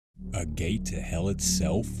A gate to hell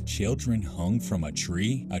itself? Children hung from a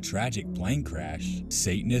tree? A tragic plane crash?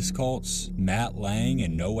 Satanist cults? Matt Lang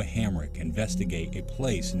and Noah Hamrick investigate a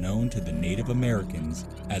place known to the Native Americans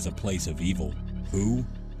as a place of evil. Who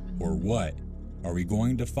or what are we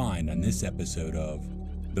going to find on this episode of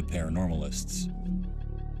The Paranormalists?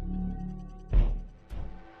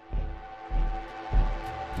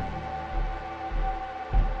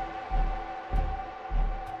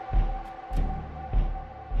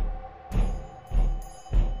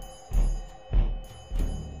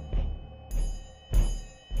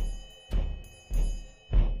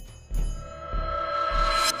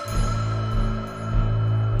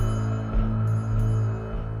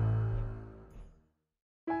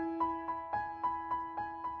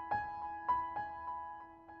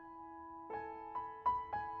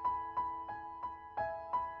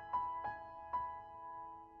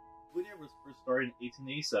 Whittier was first started in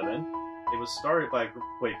 1887. It was started by a group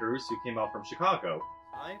of Quakers who came out from Chicago.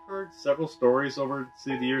 I've heard several stories over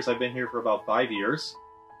the years. I've been here for about 5 years.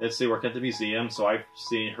 I work at the museum, so I've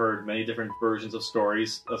heard many different versions of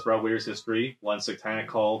stories throughout Whittier's history. One satanic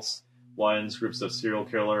cults, one's groups of serial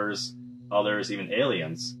killers, others even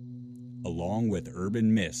aliens. Along with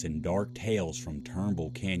urban myths and dark tales from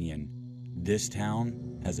Turnbull Canyon, this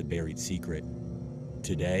town has a buried secret.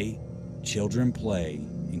 Today, children play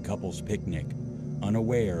and couples picnic,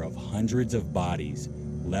 unaware of hundreds of bodies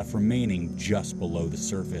left remaining just below the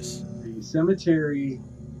surface. The cemetery,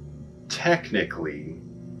 technically,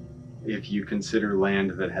 if you consider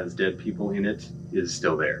land that has dead people in it, is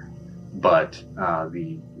still there. But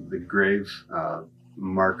the grave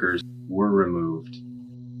markers were removed.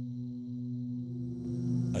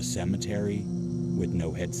 A cemetery with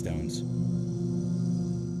no headstones.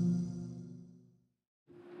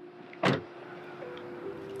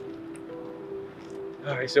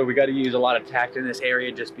 Alright, so we got to use a lot of tact in this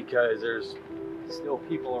area just because there's still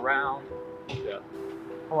people around. Yeah.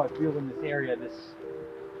 How I feel in this area,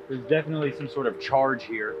 there's definitely some sort of charge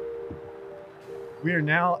here. We are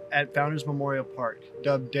now at Founders Memorial Park,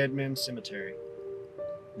 dubbed Dead Men's Cemetery.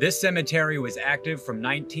 This cemetery was active from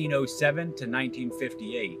 1907 to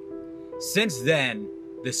 1958. Since then,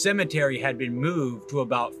 the cemetery had been moved to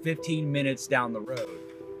about 15 minutes down the road.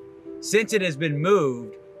 Since it has been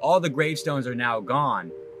moved, all the gravestones are now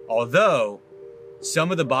gone, although some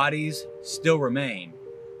of the bodies still remain.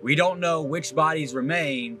 We don't know which bodies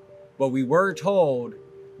remain, but we were told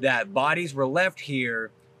that bodies were left here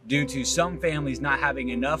due to some families not having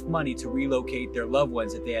enough money to relocate their loved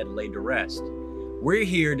ones that they had laid to rest. We're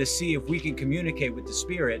here to see if we can communicate with the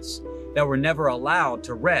spirits that were never allowed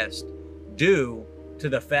to rest due to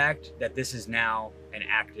the fact that this is now an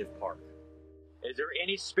active park. Is there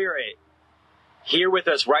any spirit here with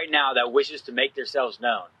us right now that wishes to make themselves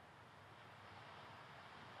known?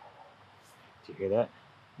 Did you hear that?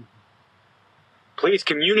 Please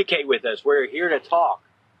communicate with us. We're here to talk.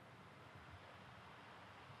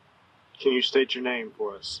 Can you state your name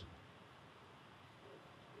for us?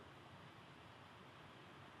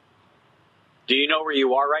 Do you know where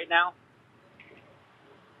you are right now?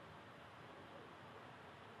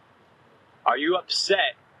 Are you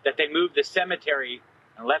upset that they moved the cemetery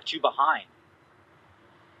and left you behind?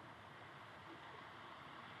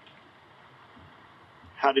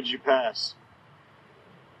 How did you pass?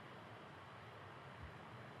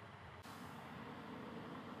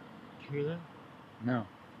 Did you hear that? No.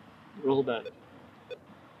 Roll back.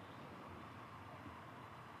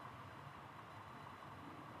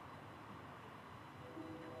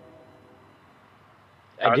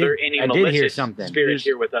 Are there any malicious spirits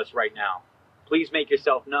here with us right now? Please make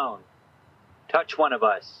yourself known. Touch one of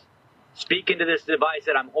us. Speak into this device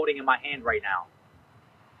that I'm holding in my hand right now.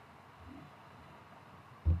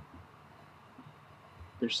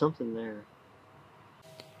 There's something there.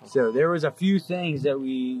 So there was a few things that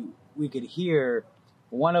we could hear.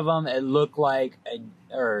 One of them, it looked like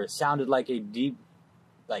or sounded like a deep,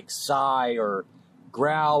 sigh or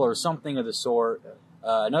growl or something of the sort.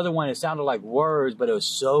 Another one, it sounded like words, but it was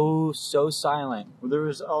so silent. Well, there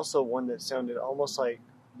was also one that sounded almost like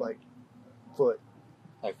foot.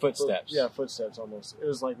 Like footsteps. Yeah, footsteps almost. It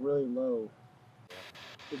was really low.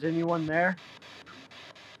 Is anyone there?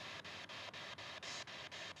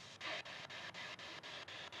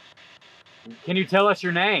 Can you tell us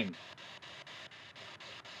your name?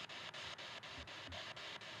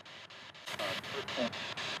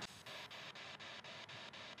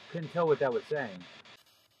 Couldn't tell what that was saying.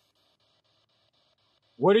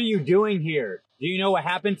 What are you doing here? Do you know what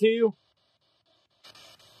happened to you?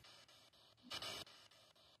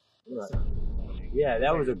 Yeah,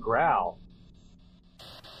 that was a growl.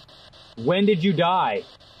 When did you die?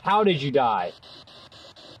 How did you die?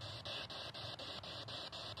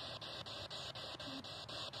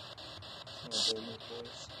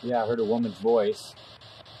 Yeah, I heard a woman's voice.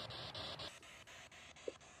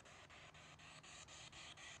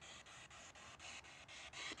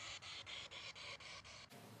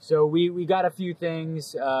 So we got a few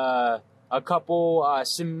things, a couple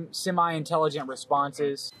semi-intelligent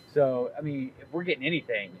responses. So, I mean, if we're getting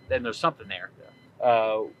anything, then there's something there.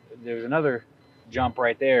 There's another jump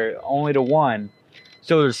right there, only to one.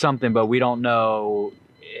 So there's something, but we don't know.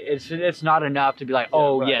 It's not enough to be like,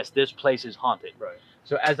 oh, right. Yes, this place is haunted. Right.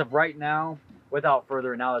 So as of right now, without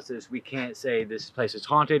further analysis, we can't say this place is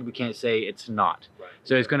haunted. We can't say it's not. Right.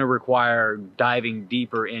 So it's going to require diving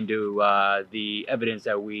deeper into the evidence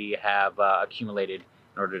that we have accumulated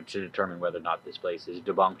in order to determine whether or not this place is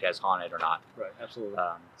debunked as haunted or not. Right, absolutely.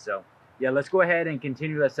 So yeah, let's go ahead and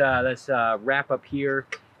continue. Let's wrap up here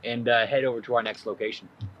and head over to our next location.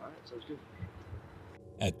 All right, sounds good.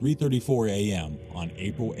 At 3:34 a.m. on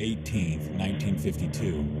April 18th,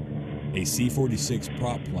 1952, a C-46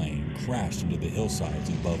 prop plane crashed into the hillsides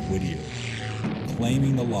above Whittier,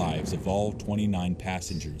 claiming the lives of all 29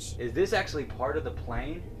 passengers. Is this actually part of the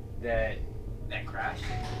plane that crashed?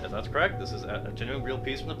 Yes, that's correct. This is a genuine real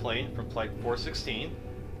piece from the plane from Flight 416.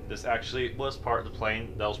 This actually was part of the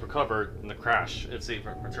plane that was recovered in the crash at sea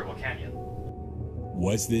from Turnbull Canyon.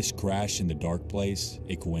 Was this crash in the dark place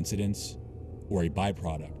a coincidence or a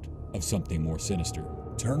byproduct of something more sinister?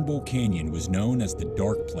 Turnbull Canyon was known as the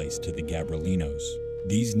dark place to the Gabrielinos.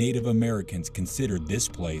 These Native Americans considered this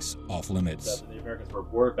place off limits. The Native Americans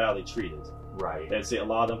were badly treated. Right. They'd say a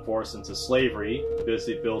lot of them forced into slavery,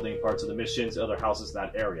 basically building parts of the missions, other houses in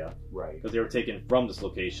that area. Right. Because they were taken from this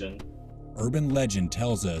location. Urban legend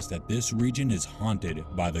tells us that this region is haunted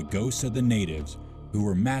by the ghosts of the natives who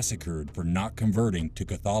were massacred for not converting to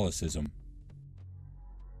Catholicism.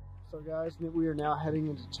 So guys, we are now heading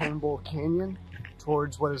into Turnbull Canyon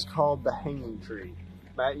towards what is called the Hanging Tree.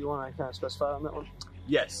 Matt, you want to kind of specify on that one?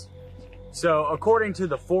 Yes. So according to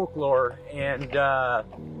the folklore and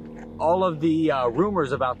all of the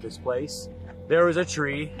rumors about this place, there was a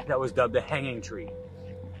tree that was dubbed the Hanging Tree.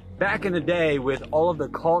 Back in the day, with all of the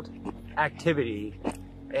cult activity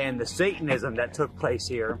and the Satanism that took place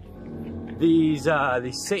here, these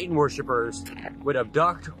Satan worshippers would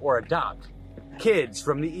abduct or adopt kids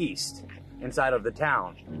from the east inside of the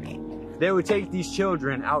town. They would take these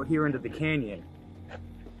children out here into the canyon,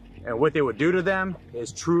 and what they would do to them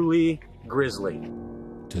is truly grisly.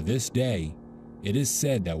 To this day, it is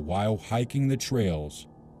said that while hiking the trails,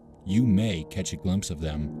 you may catch a glimpse of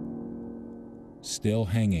them, still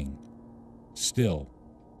hanging, still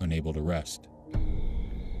unable to rest.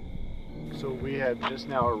 So we have just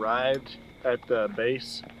now arrived at the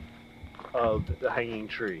base of the Hanging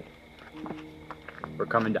Tree. We're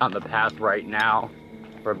coming down the path right now.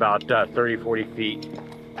 We're about 30-40 feet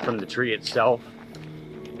from the tree itself,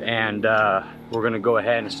 and we're gonna go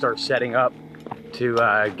ahead and start setting up to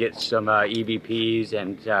get some EVPs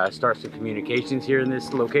and start some communications here in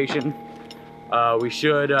this location. We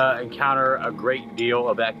should encounter a great deal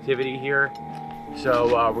of activity here,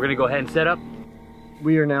 so we're gonna go ahead and set up.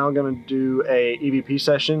 We are now gonna do a EVP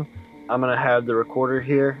session. I'm gonna have the recorder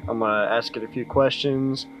here. I'm gonna ask it a few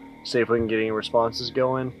questions, see if we can get any responses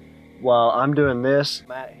going. While I'm doing this,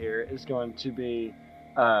 Matt here is going to be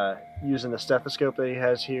using the stethoscope that he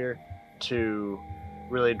has here to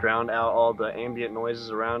really drown out all the ambient noises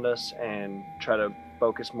around us and try to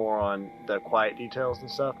focus more on the quiet details and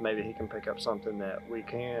stuff. Maybe he can pick up something that we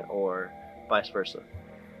can't, or vice versa.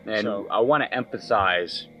 And so, I want to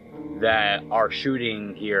emphasize that our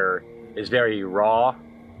shooting here is very raw,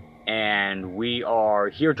 and we are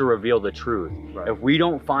here to reveal the truth. Right. If we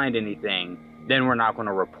don't find anything, then we're not going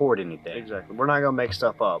to report anything. Exactly. We're not going to make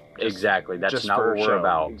stuff up. Exactly. That's not what we're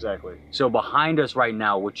about. Exactly. So behind us right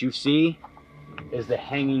now, what you see is the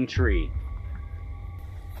Hanging Tree.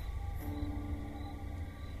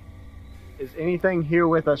 Is anything here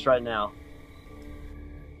with us right now?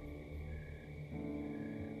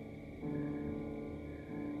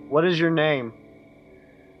 What is your name?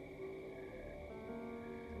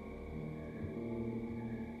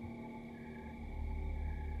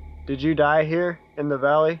 Did you die here in the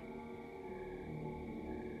valley?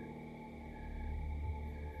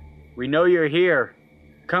 We know you're here.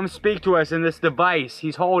 Come speak to us in this device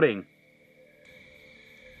he's holding.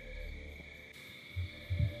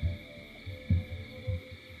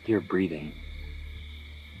 You're breathing.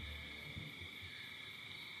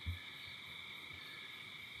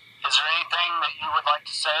 Is there anything that you would like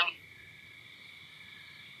to say?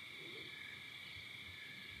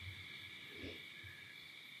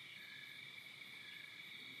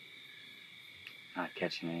 Not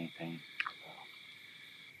catching anything.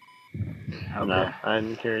 Okay. No, I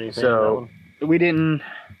didn't hear anything. So we didn't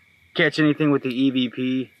catch anything with the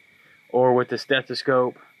EVP or with the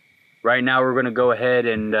stethoscope. Right now we're going to go ahead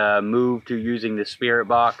and move to using the spirit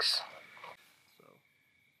box.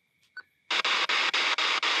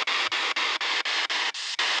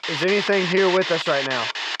 Is anything here with us right now?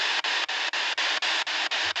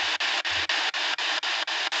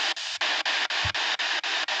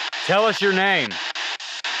 Tell us your name.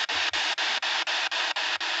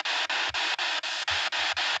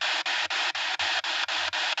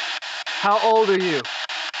 How old are you?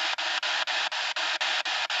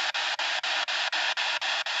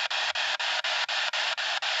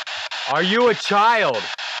 Are you a child?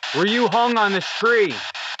 Were you hung on this tree?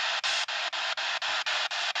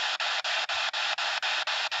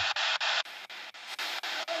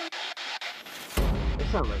 It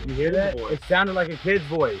sounded like You hear that? It sounded like a kid's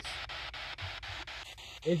voice.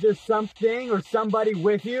 Is there something or somebody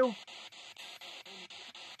with you?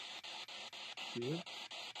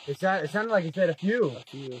 It sounded like it said a few.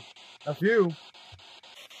 A few.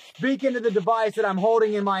 Speak into the device that I'm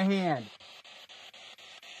holding in my hand.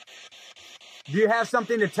 Do you have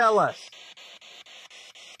something to tell us?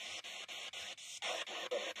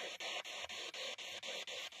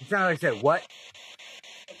 It sounded like it said, what?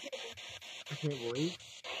 I can't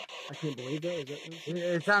believe that. Is that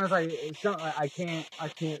It sounded like I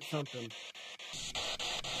can't something.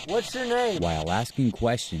 What's your name? While asking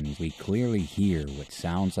questions, we clearly hear what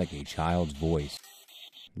sounds like a child's voice.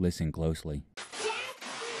 Listen closely.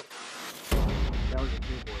 That was a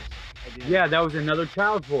kid voice. Yeah, that was another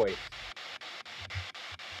child's voice.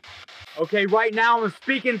 Okay, right now I'm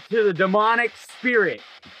speaking to the demonic spirit,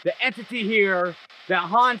 the entity here that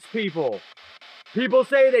haunts people. People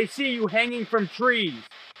say they see you hanging from trees.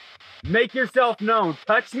 Make yourself known.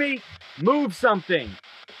 Touch me, move something,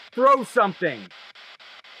 throw something.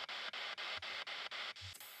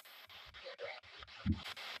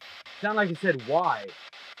 Sound like it said why.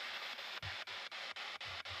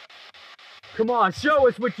 Come on, show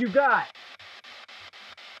us what you got.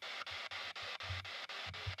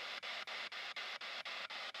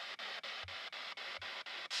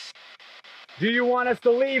 Do you want us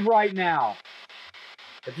to leave right now?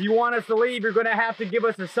 If you want us to leave, you're going to have to give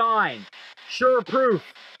us a sign. Sure proof.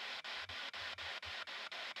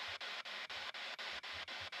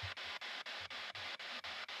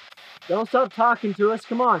 Don't stop talking to us.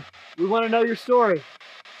 Come on. We want to know your story.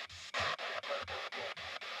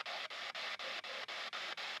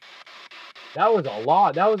 That was a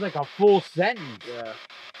lot. That was like a full sentence. Yeah.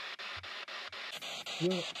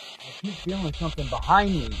 I keep feeling something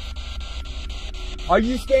behind me. Are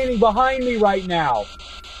you standing behind me right now?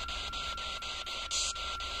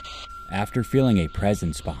 After feeling a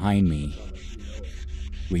presence behind me,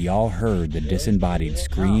 we all heard the disembodied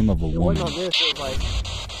scream of a woman. On this, it was like,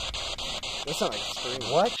 that sounded like a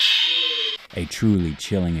scream. What? A truly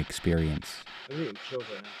chilling experience. I'm getting chills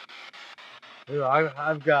right now. Dude,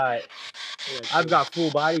 I've got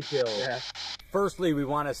full body chills. Yeah. Firstly, we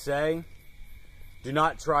want to say, do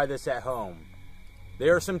not try this at home.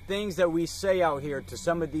 There are some things that we say out here to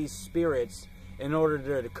some of these spirits in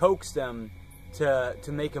order to coax them to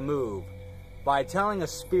make a move. By telling a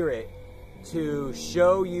spirit to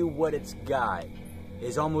show you what it's got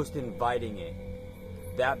is almost inviting it.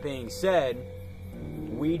 That being said,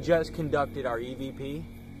 we just conducted our EVP.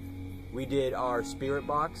 We did our spirit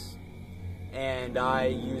box. And I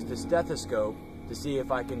used the stethoscope to see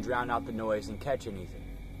if I can drown out the noise and catch anything.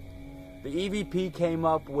 The EVP came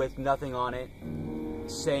up with nothing on it,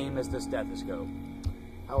 same as the stethoscope.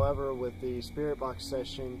 However, with the spirit box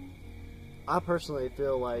session, I personally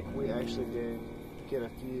feel like we actually did get a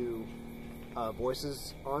few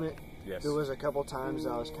voices on it. Yes. There was a couple times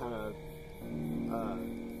I was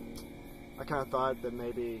I kind of thought that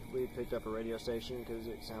maybe we picked up a radio station because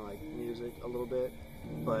it sounded like music a little bit.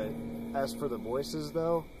 But as for the voices,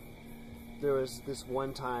 though, there was this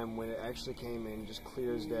one time when it actually came in just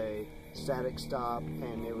clear as day, static stop,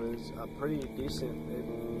 and it was a pretty decent.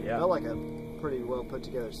 It felt like a pretty well put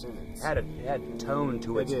together sentence. It had tone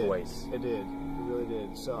to its voice. It did. It really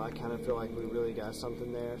did. So I kind of feel like we really got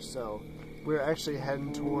something there. So we're actually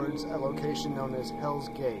heading towards a location known as Hell's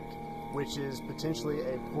Gate, which is potentially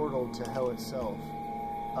a portal to hell itself.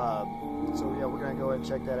 So yeah, we're gonna go ahead and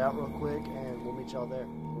check that out real quick, and we'll meet y'all there.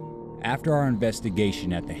 After our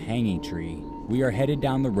investigation at the hanging tree, we are headed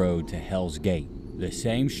down the road to Hell's Gate, the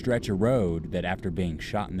same stretch of road that after being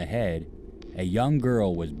shot in the head, a young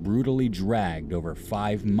girl was brutally dragged over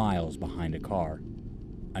 5 miles behind a car.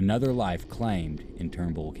 Another life claimed in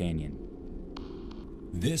Turnbull Canyon.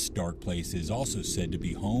 This dark place is also said to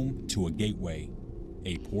be home to a gateway,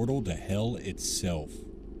 a portal to hell itself.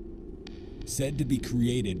 Said to be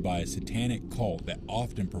created by a satanic cult that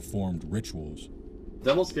often performed rituals.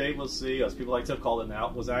 Devil's Gate, let's see, as people like to call it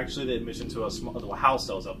now, was actually the admission to a house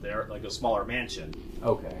that was up there, like a smaller mansion.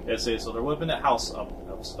 Okay. So there would have been a house up,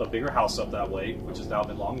 a bigger house up that way, which has now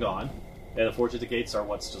been long gone. And unfortunately, the gates are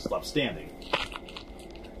what's just left standing.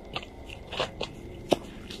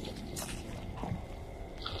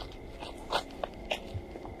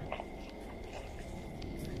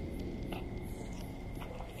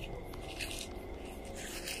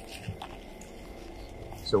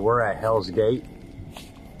 So we're at Hell's Gate.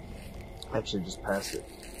 Actually, just past it,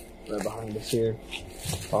 right behind us here.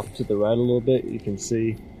 Off to the right a little bit, you can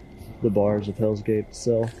see the bars of Hell's Gate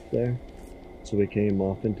itself there. So we came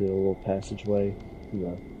off into a little passageway,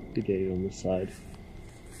 the gate on this side.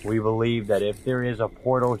 We believe that if there is a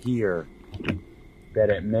portal here, that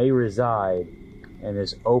it may reside in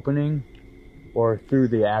this opening or through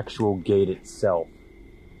the actual gate itself.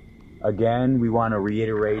 Again, we want to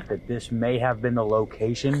reiterate that this may have been the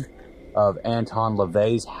location of Anton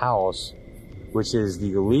LaVey's house, which is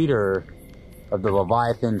the leader of the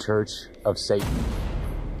Leviathan Church of Satan.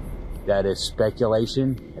 That is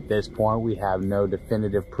speculation. At this point, we have no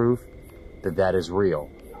definitive proof that that is real.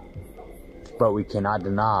 But we cannot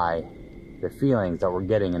deny the feelings that we're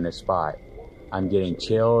getting in this spot. I'm getting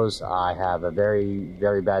chills. I have a very,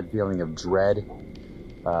 very bad feeling of dread.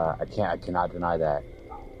 I cannot deny that.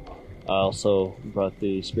 I also brought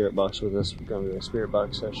the spirit box with us. We're going to do a spirit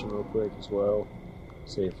box session real quick as well.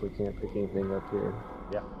 See if we can't pick anything up here.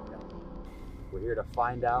 Yeah. We're here to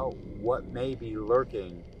find out what may be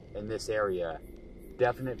lurking in this area.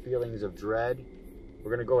 Definite feelings of dread. We're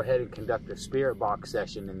going to go ahead and conduct a spirit box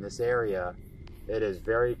session in this area. It is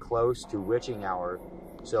very close to witching hour,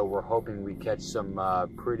 so we're hoping we catch some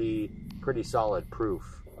pretty solid proof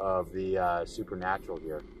of the supernatural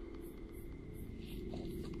here.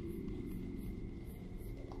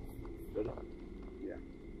 Yeah.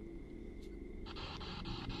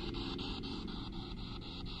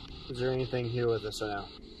 Is there anything here with us now?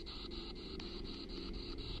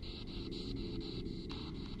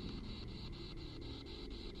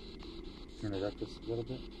 Turn it up just a little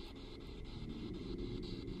bit.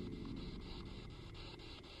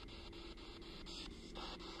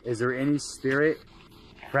 Is there any spirit,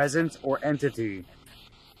 presence, or entity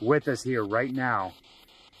with us here right now?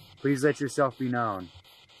 Please let yourself be known.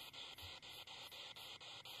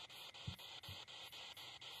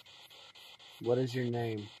 What is your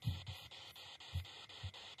name?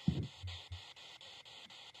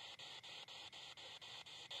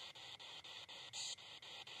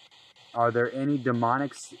 Are there any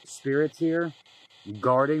demonic spirits here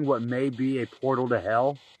guarding what may be a portal to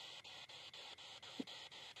hell?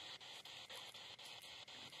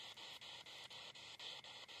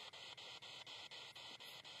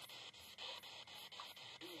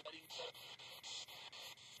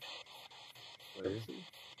 What is it?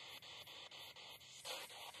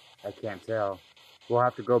 I can't tell. We'll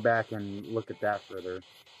have to go back and look at that further.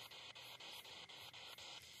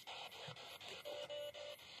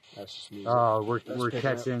 That's just music. Oh, we're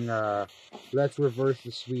catching. Let's reverse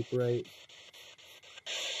the sweep rate.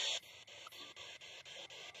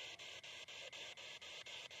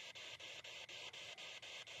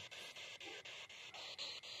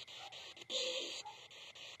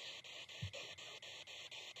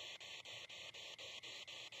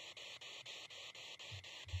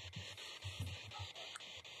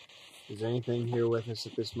 Is there anything here with us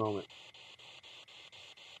at this moment?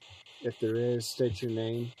 If there is, state your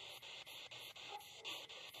name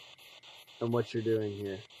and what you're doing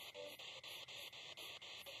here.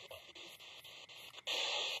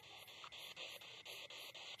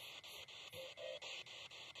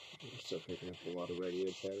 We're still picking up a lot of radio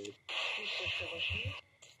chatter.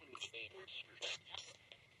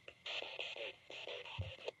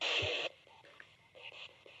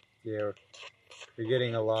 Yeah, we're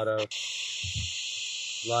getting a lot of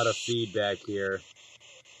feedback here.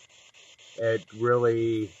 It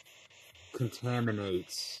really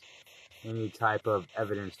contaminates any type of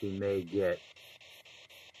evidence we may get.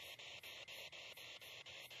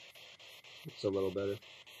 It's a little better.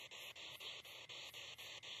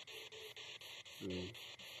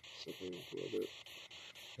 Something a little bit.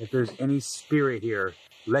 If there's any spirit here,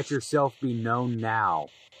 let yourself be known now.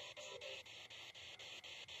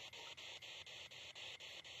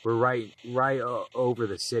 We're right over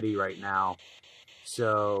the city right now,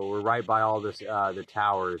 so we're right by all this the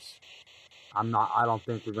towers. I don't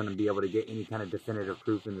think we're going to be able to get any kind of definitive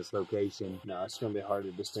proof in this location. No, it's going to be hard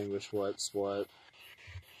to distinguish what's what.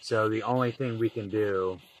 So the only thing we can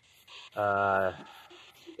do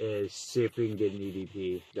is see if we can get an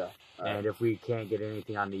EVP. Yeah. And if we can't get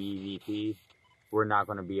anything on the EVP, we're not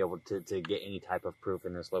going to be able to get any type of proof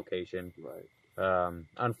in this location. Right.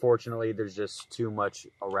 Unfortunately, there's just too much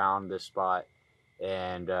around this spot.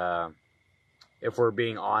 And if we're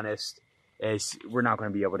being honest, we're not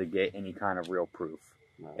going to be able to get any kind of real proof.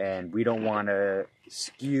 No. And we don't want to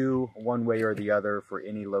skew one way or the other for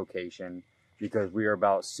any location, because we are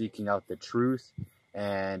about seeking out the truth.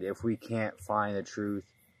 And if we can't find the truth,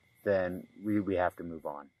 then we have to move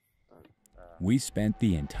on. We spent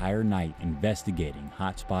the entire night investigating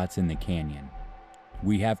hotspots in the canyon.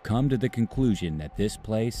 We have come to the conclusion that this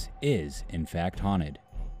place is, in fact, haunted.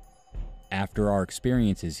 After our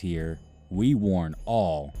experiences here, we warn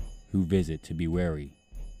all who visit to be wary.